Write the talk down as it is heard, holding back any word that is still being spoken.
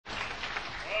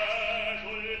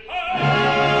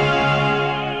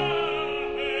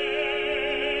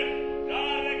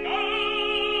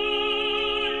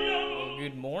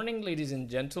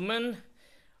gentlemen,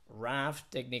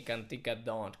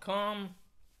 tecnica.antica.com.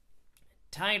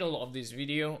 Title of this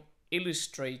video,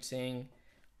 illustrating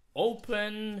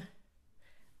open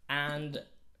and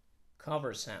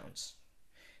cover sounds.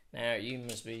 Now you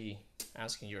must be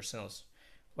asking yourselves,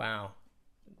 wow,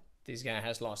 this guy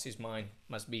has lost his mind,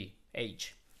 must be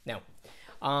age. Now,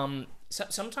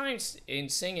 sometimes in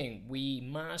singing we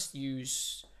must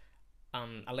use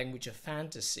a language of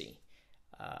fantasy,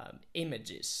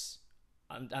 images,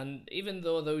 and even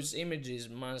though those images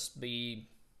must be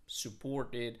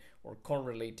supported or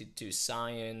correlated to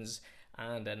science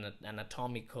and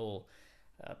anatomical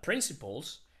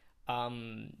principles,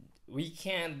 we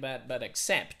can't but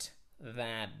accept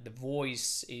that the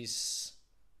voice is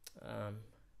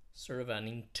sort of an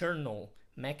internal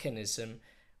mechanism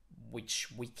which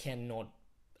we cannot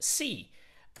see,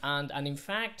 and in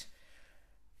fact,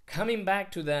 coming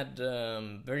back to that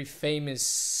very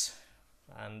famous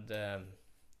and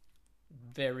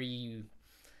very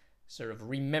sort of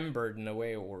remembered in a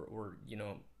way, or you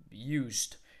know,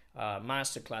 used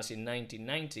masterclass in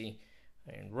 1990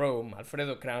 in Rome,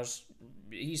 Alfredo Kraus,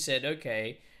 he said,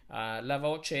 okay, la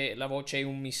voce è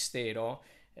un mistero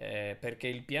perché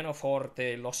il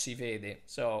pianoforte lo si vede.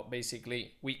 So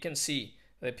basically we can see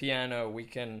the piano, we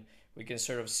can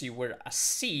sort of see where a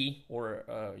C or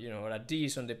you know, a D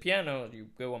is on the piano. You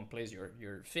go and place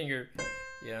your finger,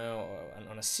 you know,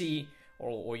 on a C,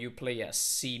 or you play a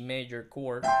C major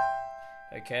chord,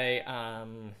 okay,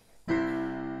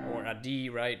 or a D,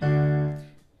 right?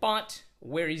 But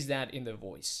where is that in the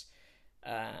voice?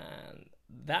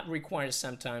 That requires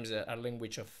sometimes a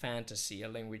language of fantasy, a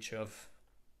language of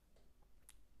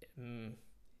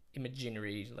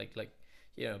imaginary, like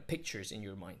you know, pictures in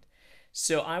your mind.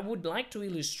 So I would like to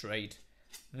illustrate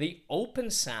the open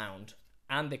sound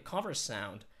and the cover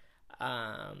sound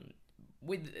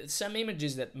with some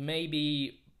images that may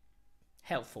be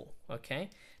helpful, okay?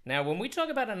 Now, when we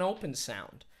talk about an open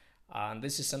sound,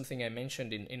 this is something I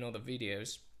mentioned in other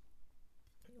videos,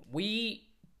 we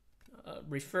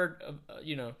refer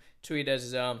you know, to it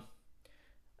as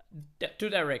two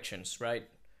directions, right?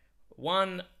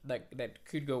 One that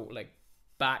could go like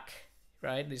back,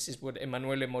 right? This is what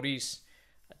Emanuele Maurice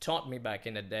taught me back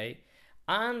in the day.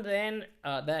 And then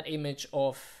that image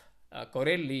of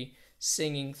Corelli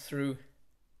singing through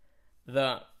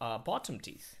the bottom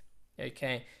teeth.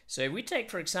 Okay, so if we take,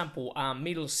 for example,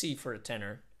 middle C for a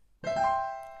tenor,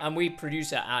 and we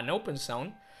produce an open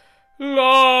sound, la,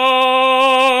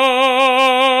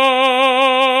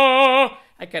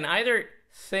 I can either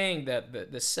think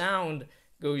that the sound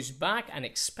goes back and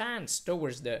expands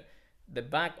towards the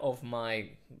back of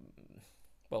my,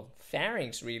 well,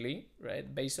 pharynx, really,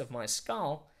 right, base of my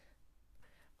skull,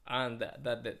 and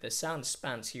that the sound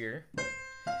spans here.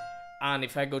 And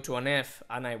if I go to an F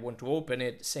and I want to open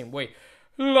it, same way,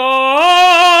 la.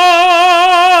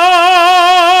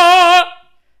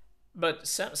 But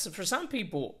so for some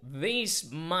people,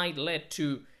 this might lead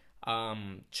to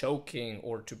choking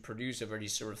or to produce a very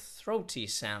sort of throaty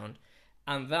sound,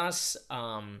 and thus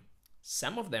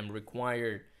some of them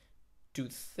require to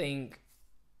think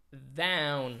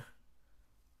down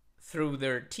through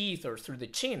their teeth or through the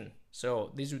chin.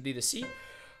 So this would be the C,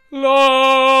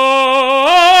 la,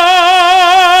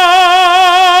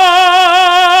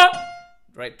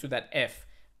 right to that F,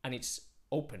 and it's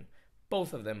open.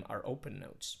 Both of them are open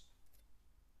notes.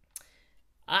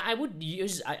 I would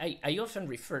use, I often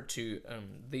refer to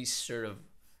these sort of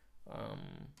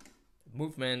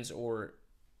movements or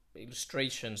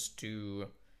illustrations to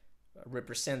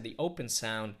represent the open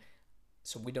sound,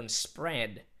 so we don't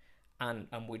spread and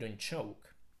we don't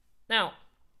choke. Now,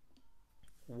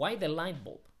 why the light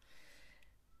bulb?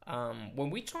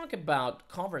 When we talk about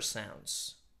cover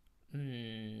sounds,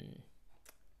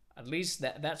 at least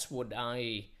that's what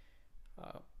I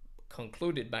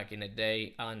concluded back in the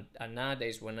day, and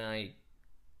nowadays when I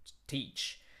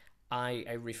teach,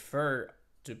 I refer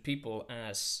to people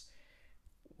as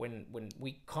when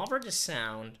we cover the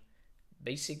sound,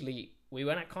 basically we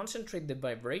want to concentrate the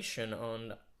vibration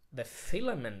on the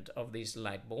filament of this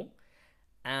light bulb,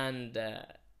 and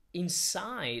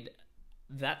inside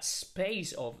that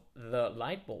space of the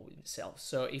light bulb itself.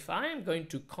 So if I am going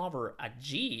to cover a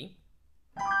G,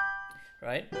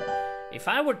 right, if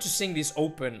I were to sing this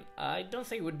open, I don't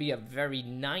think it would be a very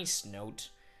nice note.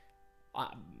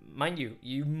 Mind you,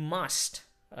 you must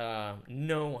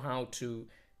know how to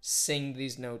sing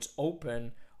these notes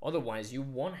open, otherwise you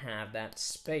won't have that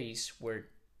space where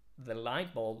the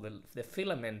light bulb, the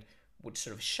filament, would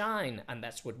sort of shine, and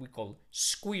that's what we call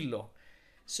squillo.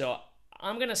 So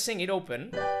I'm gonna sing it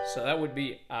open, so that would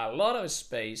be a lot of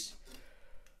space.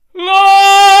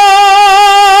 La!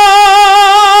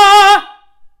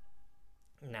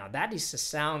 Now that is a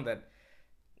sound that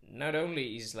not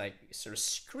only is like sort of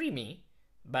screamy,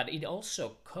 but it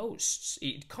also costs.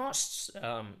 It costs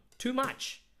too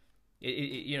much.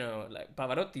 You know, like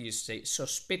Pavarotti used to say,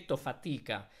 sospetto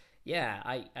fatica. Yeah,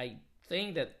 I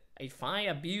think that if I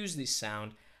abuse this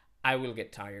sound, I will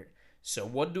get tired. So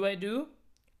what do?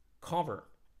 Cover.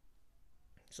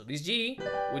 So this G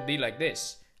would be like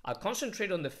this. I'll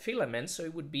concentrate on the filament, so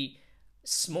it would be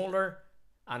smaller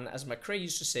and, as McRae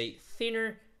used to say,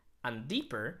 thinner and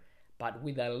deeper, but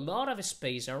with a lot of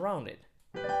space around it.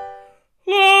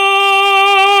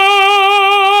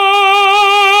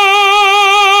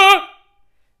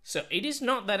 So it is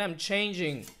not that I'm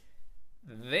changing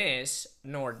this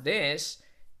nor this,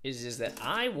 it's just that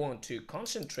I want to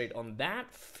concentrate on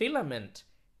that filament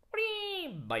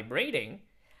vibrating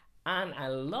and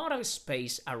a lot of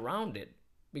space around it.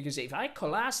 Because if I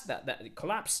collapse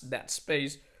that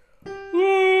space,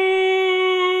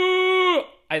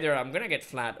 either I'm gonna get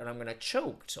flat or I'm gonna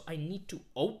choke. So I need to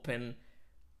open,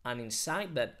 and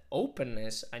inside that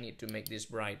openness, I need to make this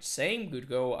bright. Same could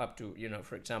go up to, you know,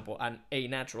 for example, an A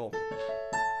natural.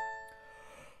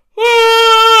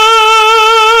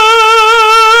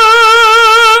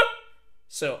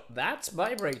 So that's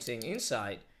vibrating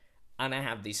inside, and I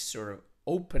have this sort of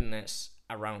openness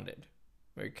around it.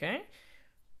 Okay?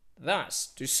 Thus,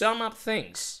 to sum up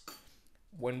things,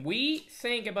 when we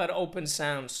think about open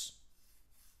sounds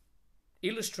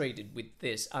illustrated with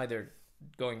this, either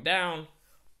going down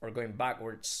or going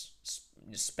backwards,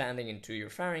 expanding into your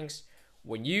pharynx,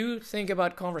 when you think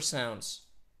about cover sounds,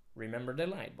 remember the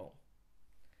light bulb.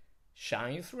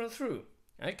 Shine through and through.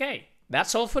 Okay,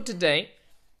 that's all for today.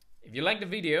 If you liked the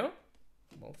video,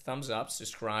 well, thumbs up,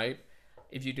 subscribe.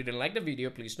 If you didn't like the video,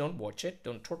 please don't watch it.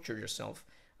 Don't torture yourself.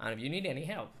 And if you need any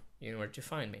help, you know where to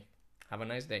find me. Have a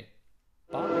nice day.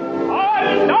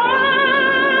 Bye.